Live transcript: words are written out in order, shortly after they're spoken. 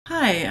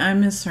Hi,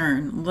 I'm Ms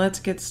Hearn. Let's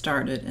get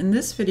started. In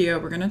this video,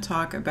 we're going to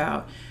talk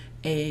about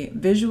a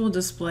visual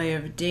display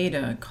of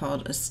data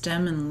called a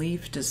stem and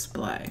leaf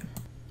display.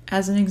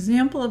 As an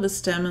example of a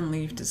stem and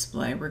leaf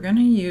display, we're going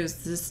to use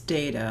this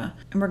data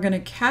and we're going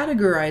to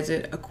categorize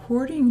it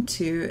according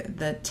to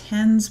the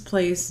tens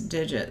place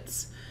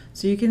digits.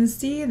 So you can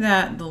see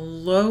that the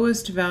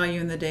lowest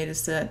value in the data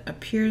set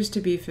appears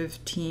to be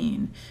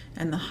 15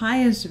 and the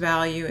highest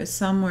value is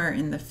somewhere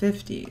in the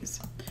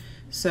 50s.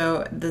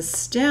 So the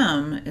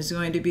stem is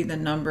going to be the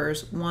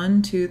numbers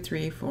 1, 2,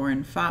 3, 4,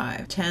 and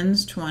 5.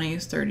 10s,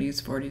 20s,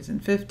 30s, 40s,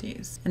 and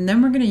 50s. And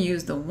then we're going to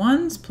use the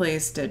ones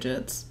place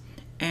digits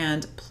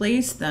and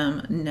place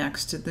them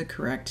next to the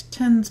correct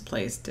tens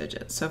place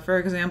digits. So for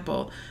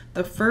example,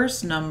 the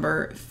first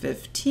number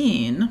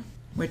 15,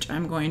 which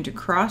I'm going to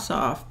cross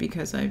off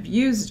because I've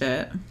used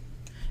it,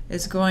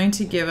 is going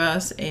to give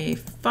us a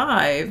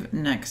 5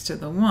 next to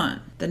the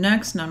 1. The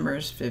next number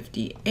is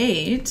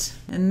 58,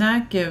 and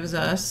that gives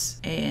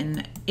us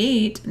an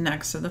 8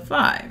 next to the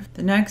 5.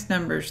 The next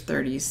number is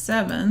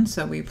 37,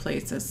 so we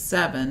place a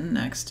 7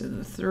 next to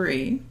the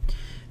 3.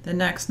 The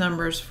next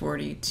number is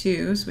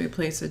 42, so we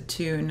place a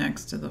 2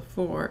 next to the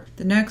 4.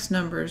 The next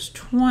number is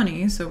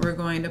 20, so we're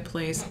going to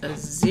place a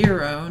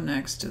 0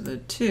 next to the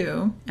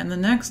 2. And the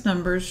next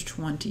number is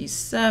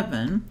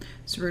 27,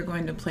 so we're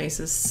going to place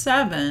a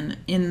 7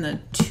 in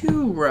the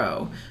 2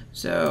 row.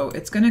 So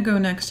it's going to go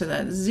next to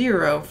that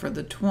 0 for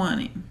the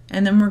 20.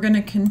 And then we're going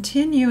to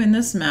continue in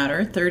this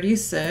matter: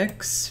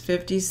 36,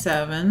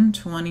 57,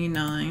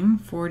 29,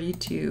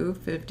 42,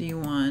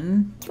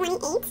 51,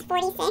 28,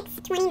 46,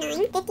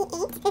 29,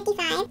 58,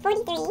 55,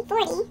 43,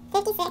 40,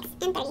 56,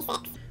 and 36.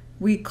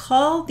 We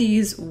call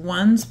these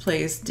ones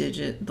place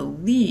digit the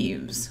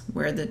leaves,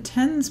 where the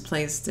tens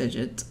place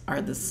digits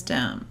are the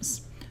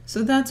stems.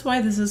 So that's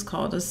why this is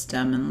called a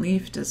stem and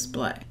leaf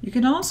display. You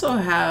can also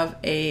have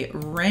a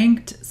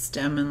ranked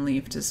stem and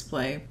leaf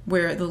display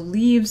where the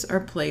leaves are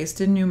placed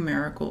in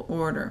numerical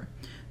order.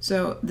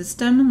 So the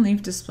stem and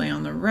leaf display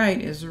on the right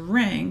is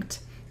ranked,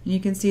 and you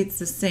can see it's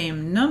the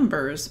same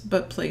numbers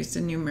but placed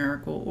in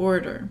numerical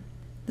order.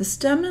 The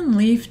stem and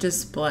leaf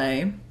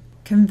display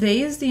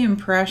conveys the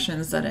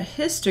impressions that a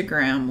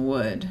histogram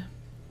would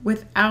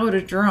without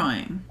a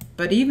drawing.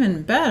 But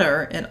even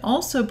better, it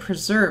also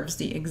preserves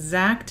the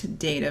exact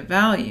data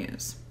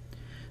values.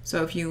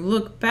 So if you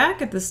look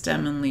back at the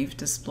stem and leaf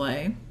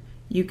display,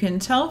 you can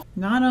tell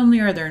not only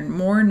are there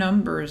more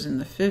numbers in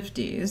the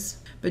 50s,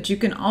 but you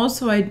can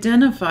also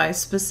identify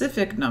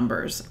specific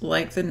numbers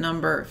like the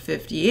number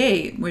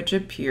 58, which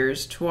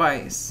appears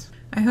twice.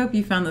 I hope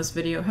you found this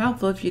video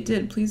helpful. If you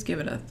did, please give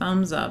it a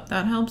thumbs up.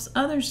 That helps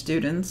other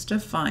students to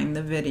find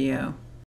the video.